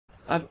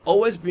I've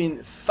always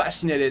been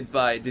fascinated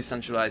by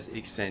decentralized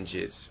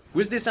exchanges.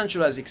 With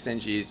decentralized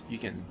exchanges, you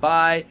can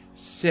buy,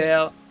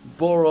 sell,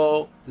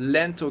 borrow,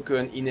 lend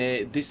token in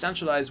a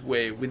decentralized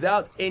way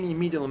without any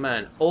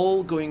middleman,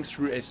 all going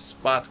through a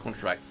smart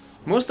contract.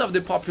 Most of the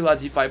popular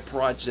DeFi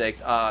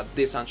projects are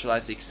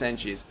decentralized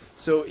exchanges.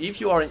 So if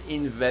you are an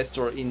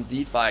investor in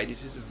DeFi,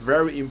 this is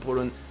very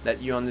important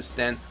that you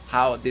understand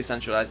how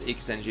decentralized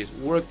exchanges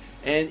work.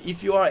 And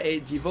if you are a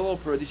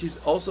developer, this is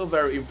also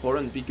very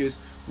important because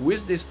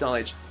with this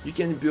knowledge, you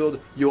can build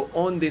your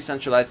own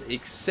decentralized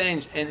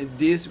exchange, and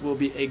this will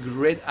be a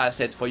great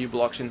asset for your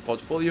blockchain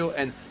portfolio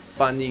and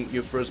funding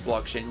your first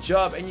blockchain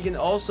job. And you can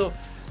also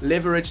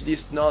leverage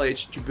this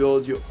knowledge to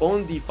build your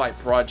own DeFi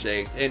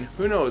project, and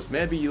who knows,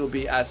 maybe you'll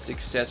be as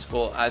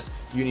successful as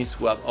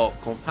Uniswap or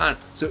Compound.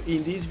 So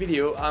in this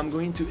video, I'm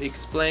going to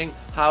explain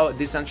how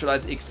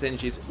decentralized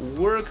exchanges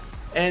work.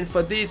 And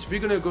for this, we're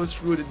going to go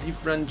through the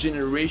different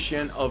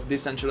generation of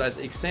decentralized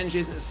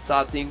exchanges,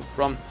 starting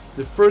from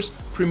the first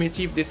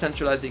primitive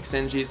decentralized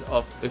exchanges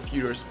of a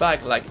few years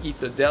back, like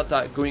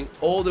EtherDelta, going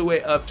all the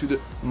way up to the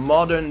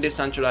modern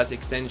decentralized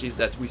exchanges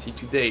that we see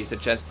today,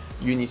 such as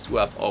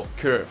Uniswap or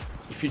Curve.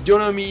 If you don't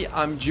know me,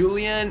 I'm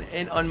Julian,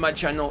 and on my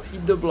channel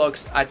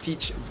EatTheBlocks, I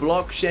teach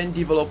blockchain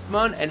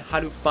development and how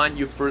to find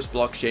your first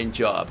blockchain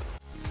job.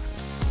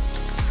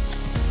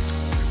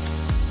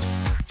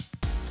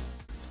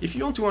 If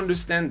you want to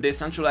understand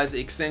decentralized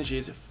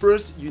exchanges,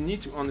 first you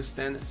need to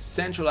understand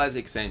centralized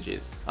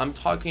exchanges. I'm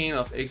talking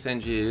of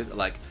exchanges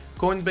like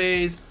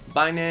Coinbase,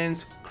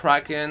 Binance,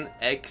 Kraken,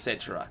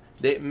 etc.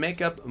 They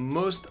make up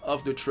most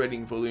of the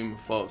trading volume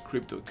for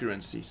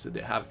cryptocurrency. So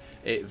they have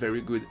a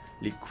very good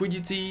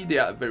liquidity, they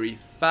are very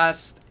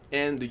fast,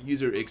 and the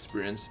user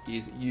experience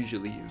is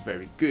usually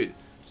very good.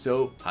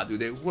 So how do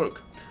they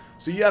work?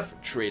 So you have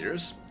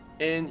traders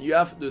and you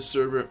have the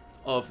server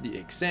of the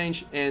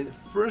exchange, and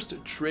first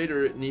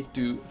trader need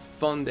to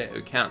fund their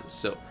account.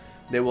 So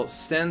they will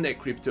send their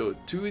crypto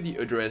to the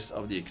address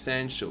of the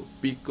exchange, so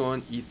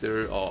Bitcoin,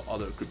 Ether, or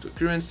other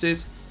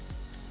cryptocurrencies.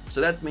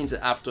 So that means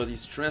that after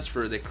this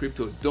transfer, the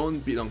crypto don't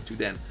belong to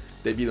them,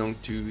 they belong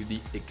to the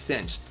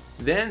exchange.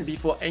 Then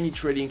before any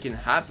trading can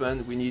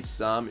happen, we need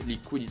some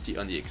liquidity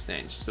on the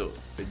exchange. So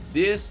for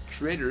this,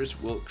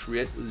 traders will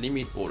create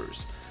limit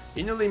orders.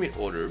 In a limit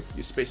order,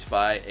 you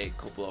specify a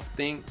couple of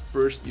things.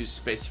 First, you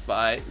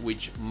specify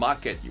which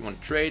market you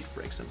want to trade,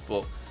 for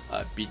example,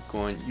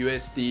 Bitcoin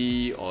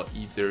USD or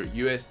Ether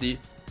USD.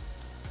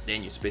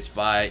 Then you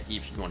specify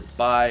if you want to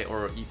buy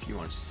or if you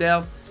want to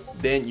sell.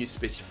 Then you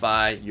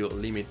specify your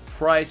limit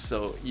price.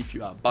 So if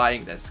you are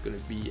buying, that's going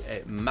to be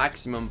a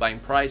maximum buying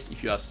price.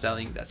 If you are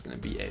selling, that's going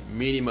to be a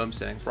minimum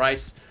selling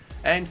price.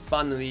 And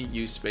finally,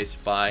 you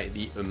specify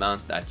the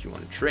amount that you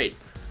want to trade.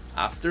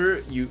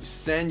 After, you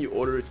send your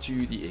order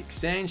to the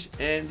exchange,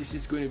 and this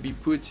is going to be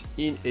put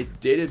in a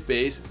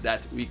database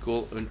that we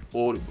call an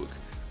order book.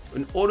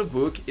 An order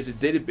book is a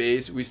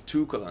database with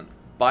two columns,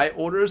 buy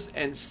orders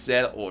and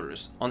sell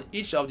orders. On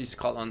each of these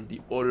columns, the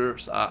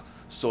orders are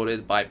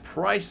sorted by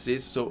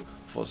prices. So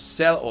for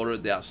sell order,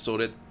 they are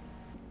sorted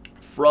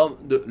from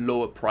the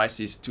lower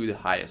prices to the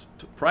highest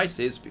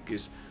prices,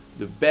 because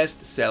the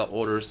best sell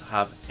orders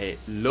have a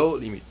low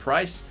limit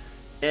price.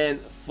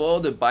 And for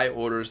the buy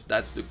orders,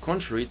 that's the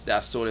contrary, they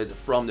are sorted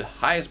from the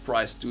highest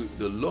price to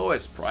the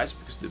lowest price,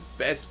 because the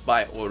best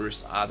buy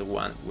orders are the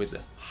one with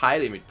a high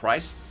limit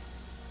price.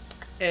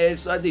 And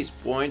so at this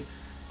point,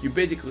 you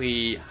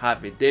basically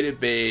have a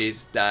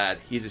database that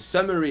is a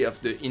summary of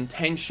the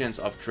intentions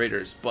of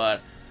traders,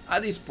 but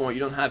at this point, you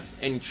don't have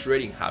any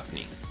trading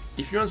happening.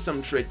 If you want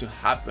some trade to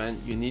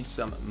happen, you need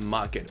some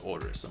market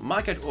orders. So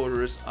market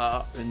orders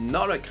are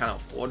another kind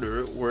of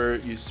order where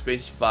you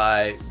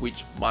specify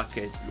which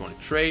market you want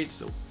to trade.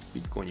 So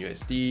Bitcoin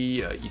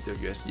USD, Ether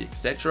USD,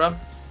 etc.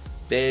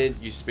 Then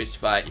you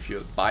specify if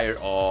you're a buyer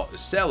or a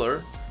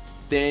seller.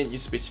 Then you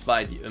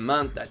specify the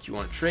amount that you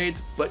want to trade,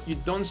 but you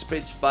don't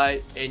specify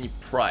any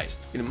price.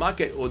 In a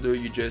market order,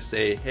 you just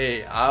say,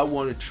 hey, I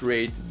want to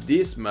trade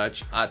this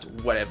much at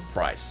whatever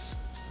price.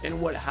 And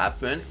what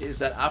happened is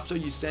that after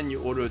you send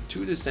your order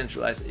to the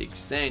centralized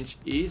exchange,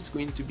 it's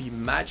going to be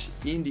matched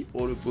in the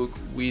order book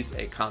with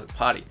a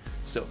counterparty.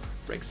 So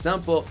for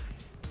example,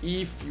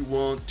 if you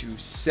want to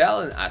sell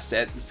an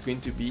asset, it's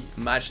going to be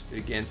matched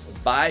against a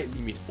buy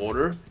limit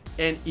order,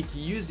 and it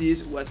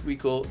uses what we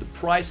call the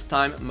price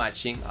time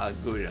matching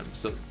algorithm.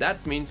 So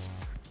that means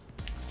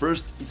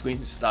first it's going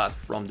to start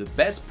from the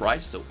best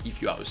price. So if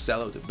you are a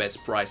seller, the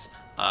best price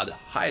are the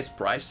highest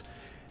price.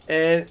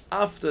 And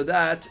after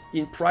that,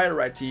 in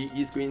priority,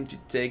 is going to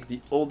take the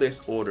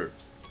oldest order.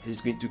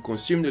 It's going to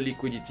consume the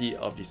liquidity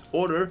of this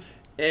order.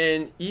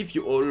 And if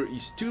your order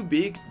is too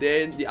big,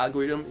 then the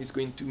algorithm is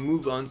going to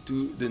move on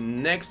to the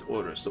next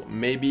order. So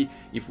maybe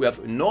if we have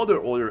another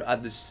order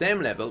at the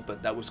same level,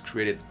 but that was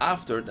created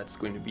after, that's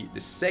going to be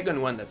the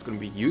second one that's going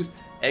to be used,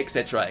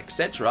 etc.,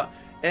 etc.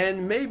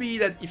 And maybe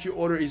that if your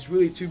order is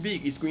really too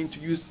big, it's going to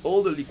use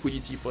all the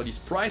liquidity for this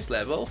price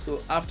level. So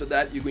after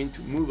that, you're going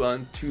to move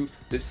on to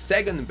the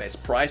second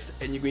best price,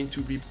 and you're going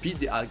to repeat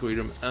the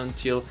algorithm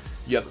until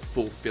you have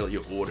fulfilled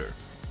your order.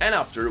 And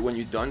after, when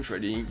you're done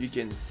trading, you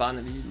can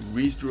finally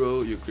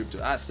withdraw your crypto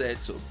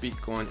assets. So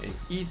Bitcoin and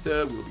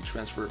Ether will be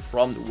transferred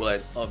from the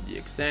wallet of the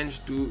exchange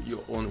to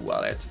your own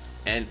wallet,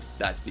 and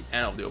that's the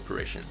end of the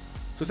operation.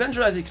 So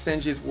centralized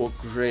exchanges work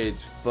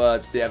great,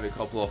 but they have a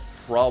couple of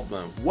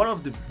problems. One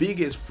of the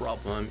biggest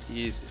problems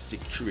is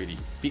security.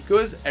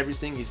 Because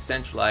everything is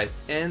centralized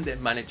and they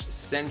manage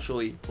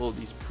centrally all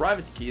these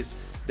private keys,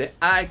 they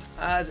act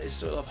as a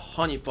sort of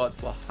honeypot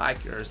for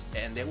hackers,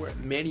 and there were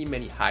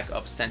many hacks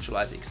of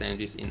centralized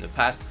exchanges in the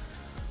past.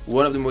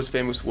 One of the most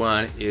famous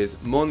one is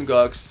Mt.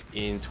 Gox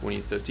in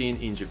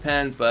 2013 in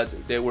Japan, but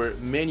there were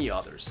many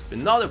others.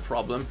 Another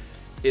problem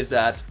is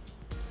that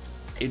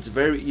it's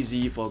very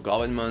easy for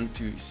government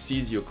to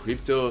seize your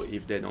crypto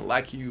if they don't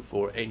like you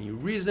for any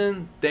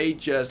reason. They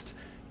just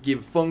give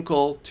a phone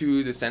call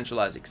to the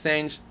centralized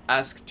exchange,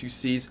 ask to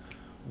seize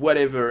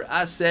whatever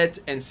asset,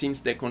 and since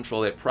they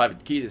control a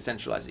private key, the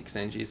centralized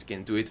exchanges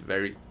can do it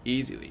very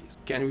easily.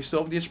 Can we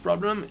solve this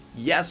problem?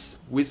 Yes,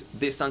 with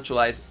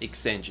decentralized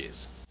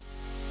exchanges.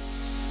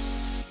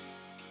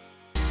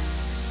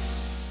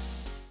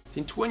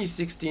 In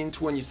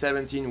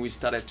 2016-2017, we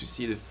started to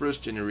see the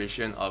first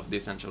generation of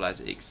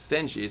decentralized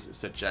exchanges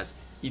such as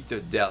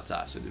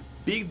EatTheBlocks. So the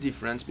big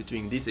difference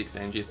between these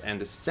exchanges and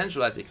the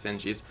centralized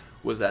exchanges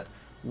was that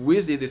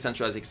with the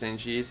decentralized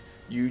exchanges,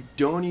 you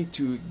don't need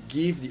to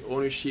give the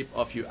ownership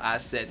of your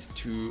asset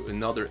to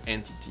another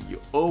entity.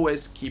 You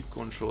always keep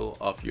control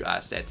of your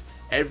asset.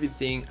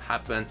 Everything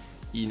happened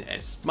in a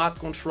smart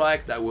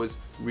contract that was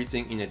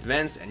written in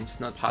advance, and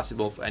it's not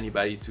possible for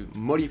anybody to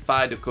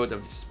modify the code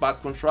of the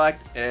smart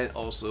contract, and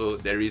also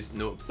there is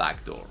no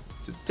backdoor.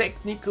 So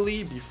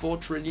technically, before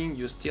trading,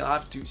 you still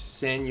have to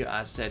send your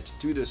asset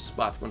to the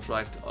smart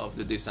contract of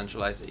the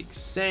decentralized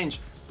exchange,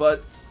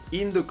 but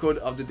in the code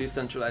of the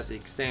decentralized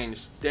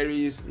exchange, there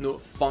is no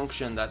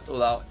function that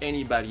allows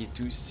anybody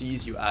to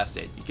seize your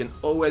asset. You can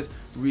always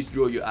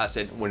withdraw your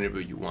asset whenever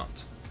you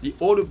want. The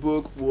order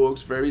book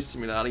works very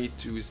similarly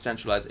to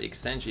centralized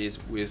exchanges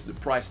with the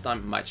price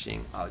time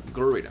matching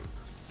algorithm.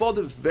 For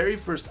the very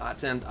first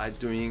attempt at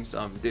doing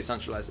some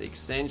decentralized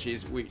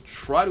exchanges, we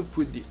try to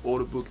put the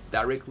order book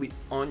directly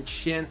on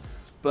chain,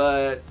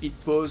 but it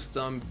posed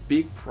some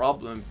big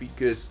problem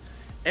because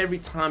every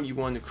time you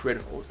want to create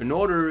an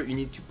order, you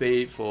need to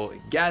pay for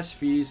gas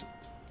fees,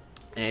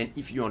 and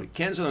if you want to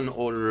cancel an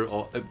order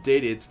or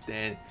update it,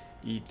 then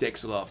it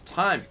takes a lot of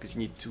time because you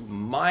need to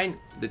mine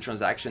the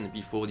transaction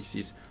before this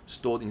is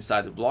stored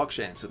inside the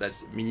blockchain. So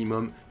that's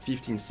minimum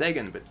 15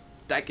 seconds, but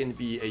that can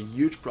be a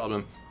huge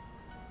problem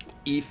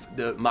if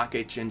the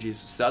market changes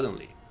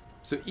suddenly.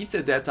 So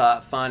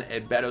EatTheBlocks found a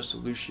better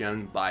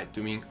solution by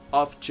doing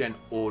off-chain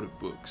order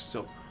books.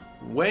 So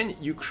when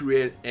you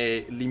create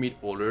a limit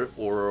order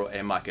or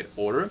a market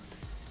order,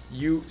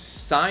 you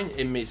sign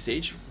a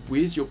message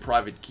with your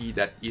private key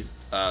that is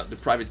the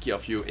private key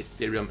of your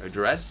Ethereum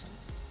address,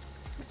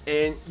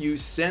 and you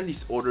send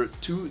this order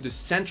to the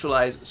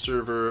centralized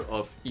server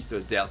of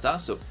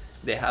EatTheBlocks. So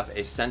they have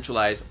a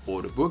centralized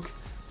order book,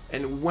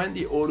 and when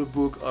the order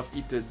book of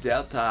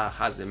EatTheBlocks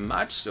has a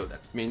match, so that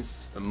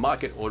means a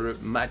market order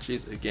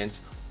matches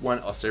against one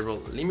or several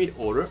limit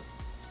order,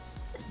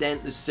 then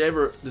the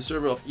server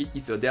of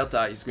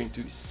EatTheBlocks is going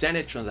to send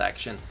a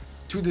transaction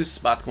to the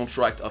smart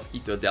contract of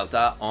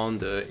EatTheBlocks on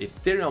the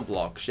Ethereum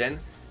blockchain,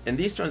 and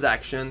this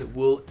transaction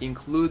will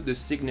include the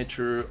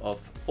signature of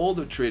all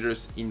the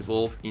traders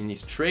involved in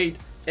this trade.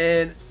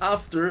 And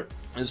after,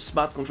 the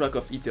smart contract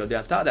of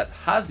EatTheBlocks that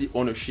has the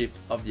ownership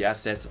of the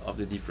assets of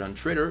the different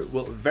traders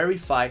will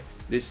verify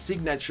the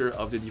signature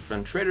of the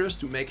different traders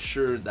to make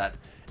sure that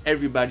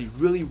everybody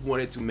really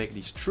wanted to make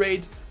this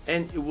trade,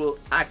 and it will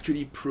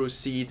actually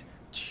proceed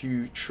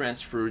to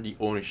transfer the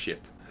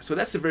ownership. So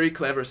that's a very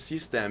clever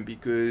system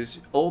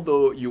because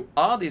although you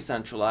are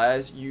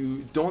decentralized,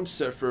 you don't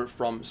suffer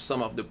from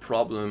some of the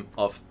problem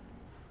of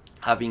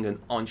having an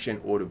on-chain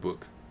order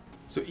book.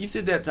 So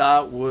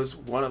EatTheBlocks was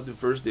one of the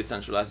first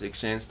decentralized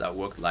exchanges that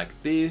worked like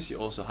this. You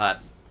also had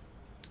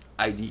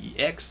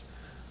DEX,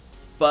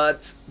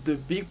 but the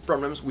big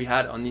problems we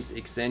had on these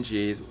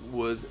exchanges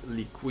was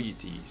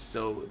liquidity.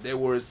 So there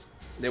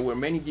were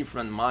many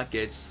different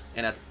markets,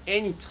 and at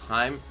any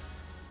time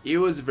it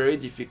was very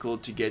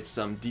difficult to get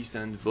some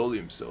decent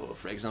volume. So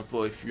for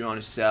example, if you want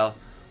to sell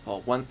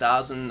for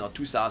 $1,000 or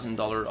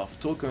 $2,000 of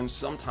tokens,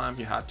 sometimes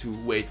you have to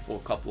wait for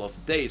a couple of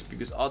days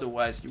because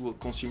otherwise you will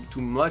consume too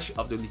much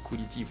of the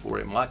liquidity for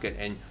a market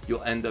and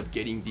you'll end up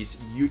getting this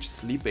huge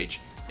slippage,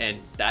 and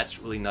that's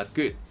really not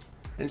good.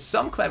 And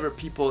some clever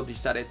people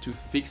decided to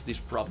fix this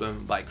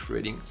problem by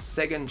creating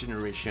second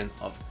generation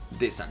of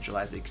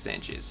decentralized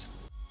exchanges.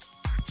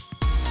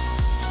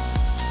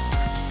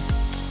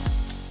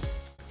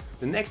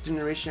 The next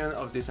generation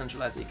of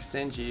decentralized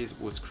exchanges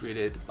was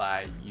created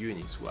by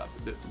Uniswap.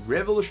 The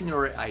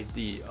revolutionary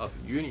idea of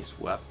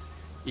Uniswap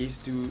is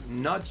to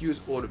not use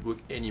order book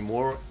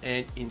anymore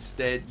and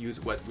instead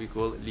use what we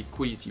call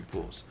liquidity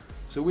pools.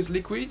 So with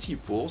liquidity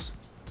pools,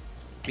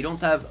 you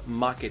don't have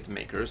market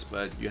makers,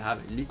 but you have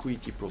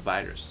liquidity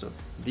providers. So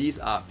these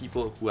are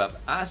people who have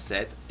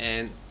asset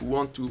and who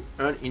want to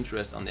earn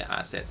interest on their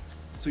asset.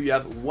 So you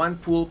have one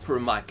pool per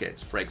market.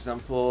 For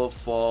example,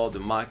 for the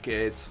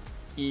market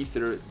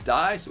Ether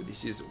DAI, so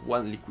this is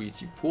one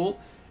liquidity pool.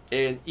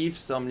 And if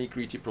some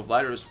liquidity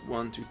providers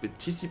want to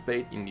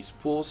participate in these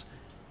pools,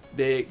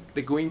 they're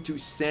going to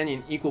send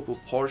in equal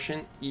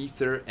proportion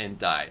Ether and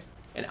DAI.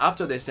 And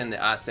after they send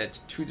the asset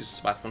to the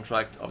smart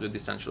contract of the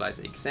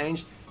decentralized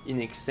exchange, in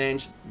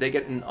exchange, they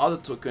get another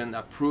token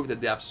that proves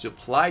that they have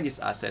supplied this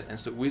asset. And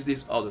so with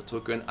this other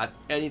token, at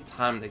any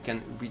time, they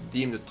can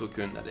redeem the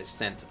token that they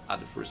sent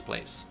at the first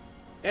place.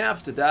 And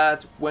after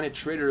that, when a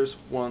traders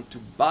want to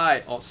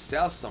buy or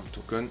sell some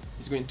token,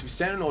 he's going to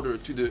send an order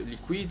to the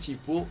liquidity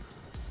pool.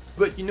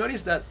 But you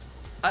notice that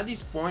at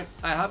this point,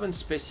 I haven't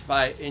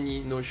specified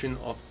any notion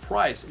of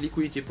price.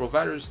 Liquidity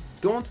providers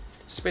don't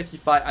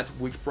specify at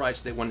which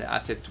price they want the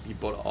asset to be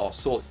bought or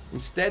sold.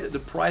 Instead, the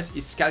price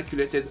is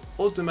calculated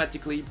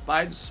automatically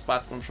by the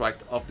smart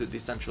contract of the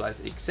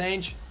decentralized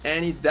exchange,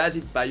 and it does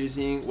it by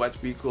using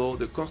what we call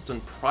the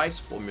constant price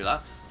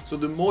formula. So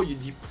the more you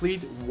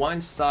deplete one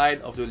side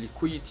of the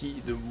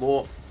liquidity, the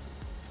more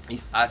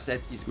this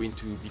asset is going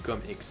to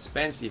become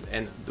expensive,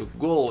 and the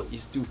goal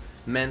is to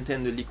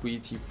maintain the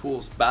liquidity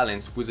pool's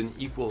balance with an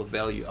equal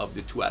value of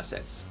the two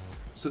assets.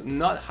 So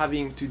not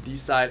having to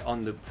decide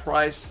on the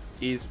price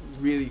is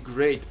really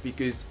great,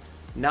 because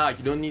now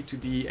you don't need to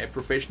be a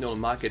professional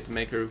market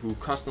maker who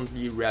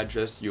constantly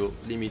readjusts your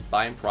limit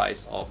buying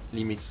price or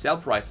limit sell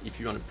price if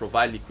you want to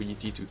provide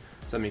liquidity to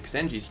some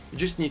exchanges. You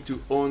just need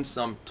to own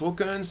some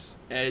tokens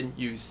and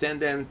you send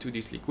them to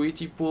these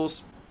liquidity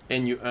pools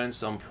and you earn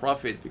some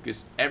profit,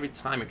 because every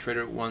time a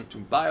trader wants to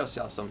buy or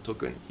sell some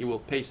token, he will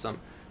pay some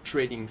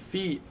trading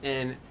fee,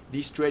 and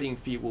this trading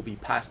fee will be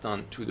passed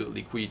on to the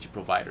liquidity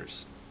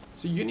providers.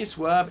 So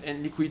Uniswap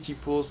and liquidity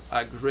pools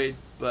are great,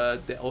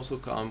 but they also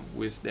come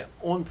with their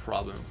own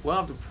problem. One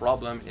of the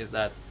problem is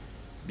that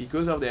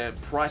because of their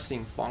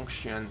pricing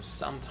function,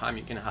 sometimes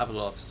you can have a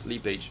lot of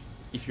slippage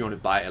if you want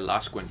to buy a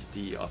large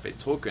quantity of a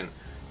token.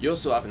 You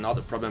also have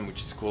another problem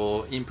which is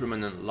called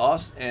impermanent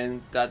loss,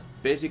 and that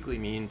basically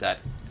means that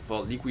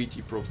for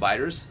liquidity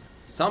providers,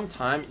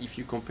 sometimes if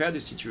you compare the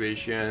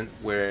situation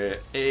where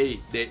A,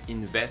 they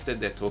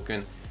invested their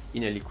token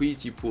in a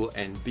liquidity pool,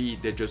 and B,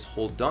 they just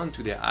hold on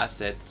to their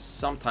asset,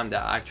 sometimes they're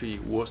actually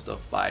worse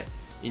off by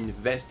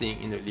investing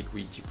in a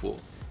liquidity pool.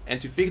 And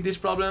to fix this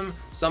problem,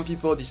 some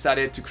people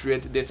decided to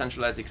create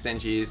decentralized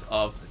exchanges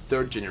of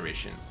third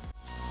generation.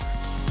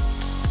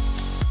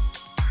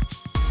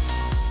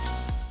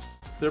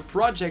 The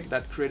project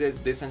that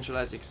created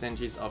decentralized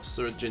exchanges of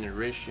third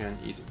generation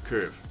is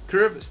Curve.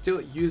 Curve still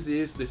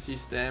uses the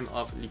system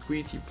of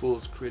liquidity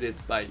pools created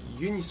by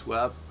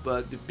Uniswap,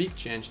 but the big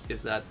change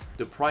is that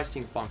the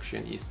pricing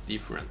function is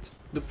different.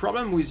 The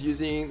problem with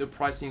using the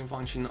pricing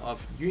function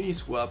of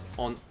Uniswap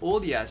on all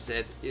the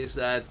assets is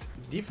that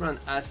different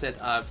assets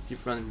have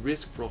different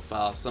risk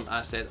profiles. Some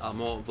assets are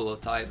more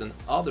volatile than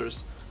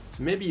others.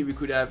 So maybe we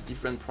could have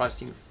different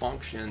pricing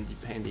function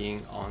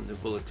depending on the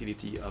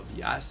volatility of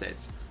the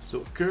assets.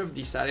 So Curve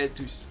decided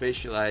to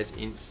specialize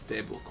in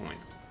stablecoin,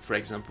 for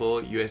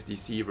example,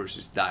 USDC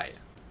versus DAI.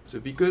 So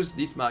because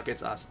these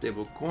markets are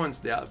stable coins,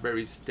 they are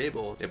very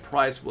stable. Their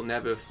price will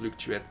never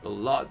fluctuate a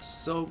lot.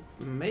 So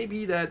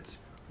maybe that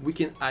we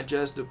can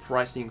adjust the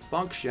pricing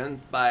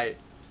function by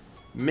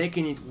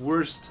making it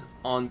worse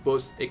on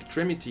both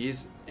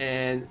extremities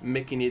and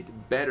making it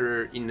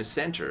better in the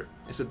center.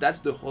 And so that's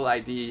the whole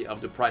idea of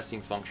the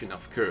pricing function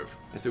of Curve.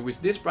 And so with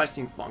this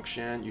pricing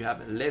function, you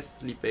have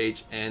less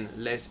slippage and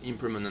less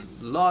impermanent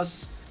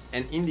loss.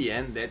 And in the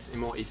end, that's a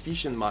more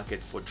efficient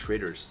market for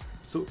traders.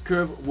 So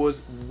Curve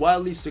was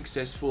wildly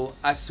successful.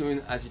 As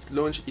soon as it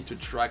launched, it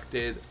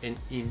attracted an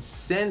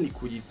insane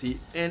liquidity.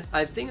 And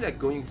I think that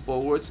going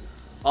forward,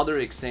 other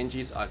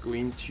exchanges are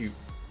going to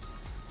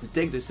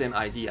take the same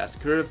idea as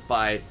Curve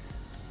by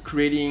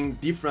creating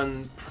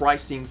different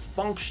pricing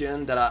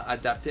functions that are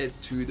adapted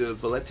to the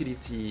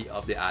volatility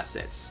of the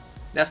assets.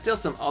 There are still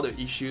some other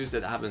issues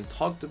that I haven't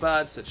talked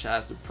about, such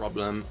as the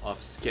problem of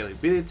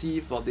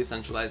scalability for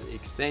decentralized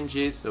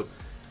exchanges. So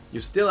you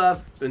still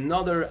have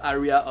another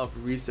area of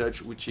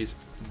research, which is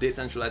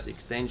decentralized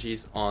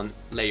exchanges on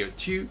layer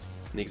 2.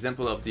 An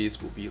example of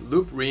this would be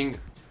Loopring.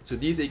 So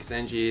these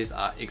exchanges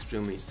are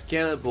extremely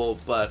scalable,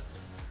 but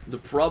the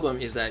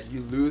problem is that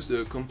you lose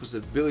the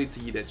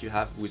composability that you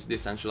have with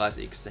decentralized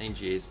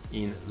exchanges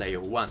in layer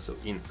 1, so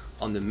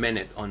on the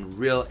mainnet, on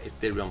real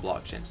Ethereum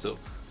blockchain. So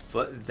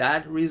for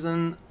that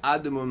reason,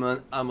 at the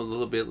moment, I'm a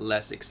little bit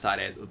less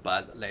excited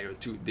about layer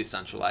 2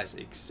 decentralized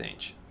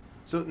exchange.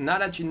 So now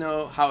that you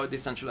know how a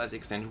decentralized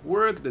exchange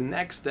works, the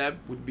next step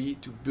would be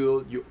to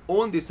build your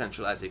own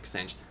decentralized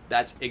exchange.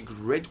 That's a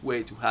great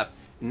way to have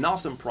an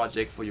awesome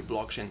project for your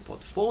blockchain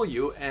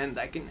portfolio, and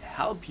that can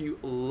help you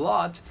a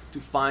lot to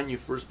find your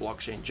first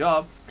blockchain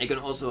job. It can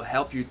also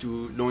help you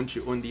to launch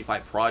your own DeFi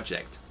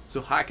project. So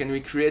how can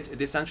we create a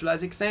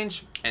decentralized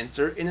exchange?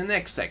 Answer in the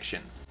next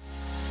section.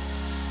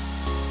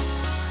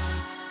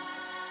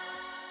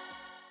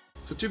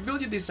 So to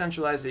build your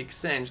decentralized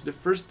exchange, the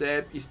first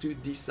step is to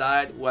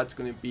decide what's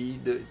going to be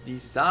the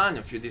design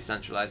of your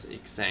decentralized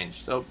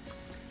exchange. So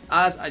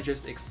as I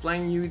just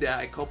explained you, there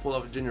are a couple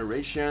of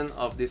generations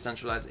of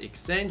decentralized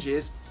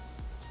exchanges,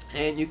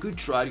 and you could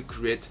try to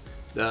create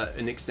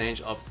an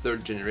exchange of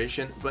third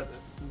generation. But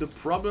the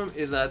problem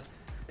is that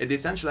a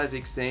decentralized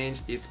exchange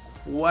is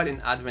quite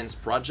an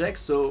advanced project.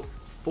 So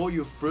for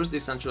your first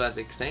decentralized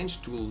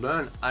exchange to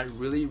learn, I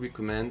really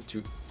recommend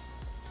to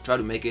try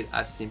to make it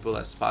as simple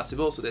as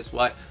possible. So that's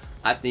why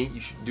I think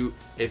you should do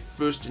a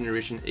first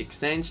generation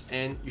exchange,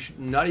 and you should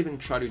not even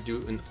try to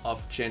do an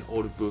off-chain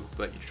order book,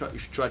 but you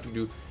should try to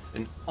do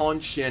an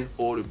on-chain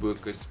order book,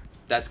 because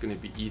that's going to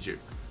be easier.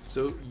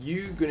 So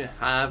you're going to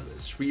have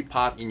 3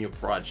 parts in your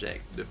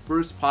project. The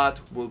first part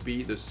will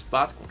be the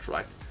spot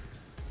contract.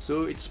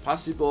 So it's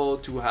possible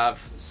to have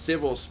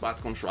several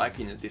spot contracts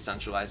in a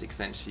decentralized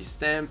exchange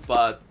system,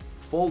 but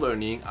for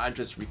learning, I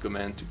just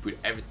recommend to put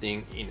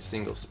everything in a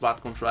single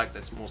spot contract.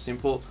 That's more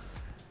simple.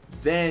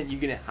 Then you're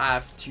gonna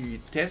have to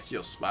test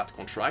your spot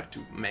contract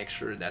to make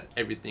sure that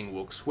everything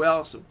works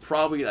well. So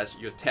probably that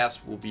your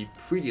test will be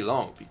pretty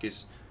long,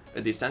 because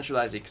a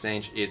decentralized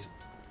exchange is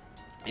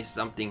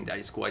something that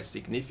is quite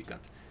significant.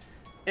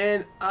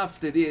 And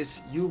after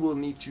this, you will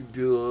need to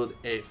build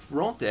a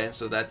front end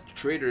so that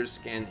traders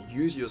can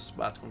use your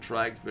spot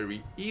contract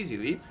very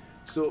easily.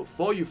 So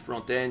for your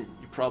front end,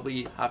 you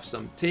probably have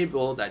some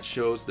table that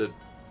shows the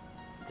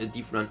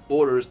different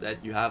orders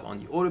that you have on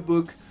the order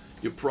book.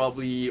 You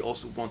probably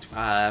also want to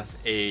have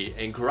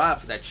a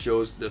graph that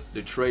shows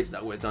the trades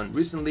that were done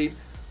recently.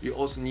 You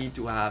also need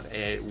to have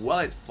a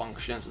wallet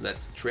function so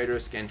that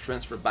traders can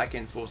transfer back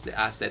and forth the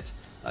assets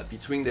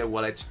between their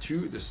wallet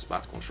to the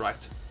spot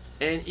contract.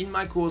 And in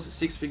my course,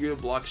 6-Figure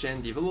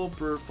Blockchain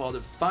Developer, for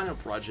the final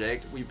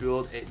project, we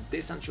built a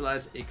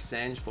decentralized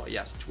exchange for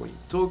ERC20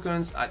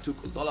 tokens. I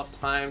took a lot of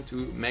time to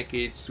make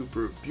it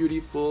super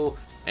beautiful,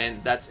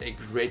 and that's a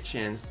great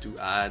chance to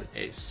add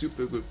a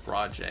super good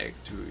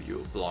project to your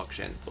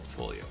blockchain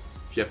portfolio.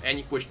 If you have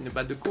any question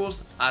about the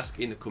course, ask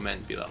in the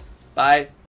comment below. Bye!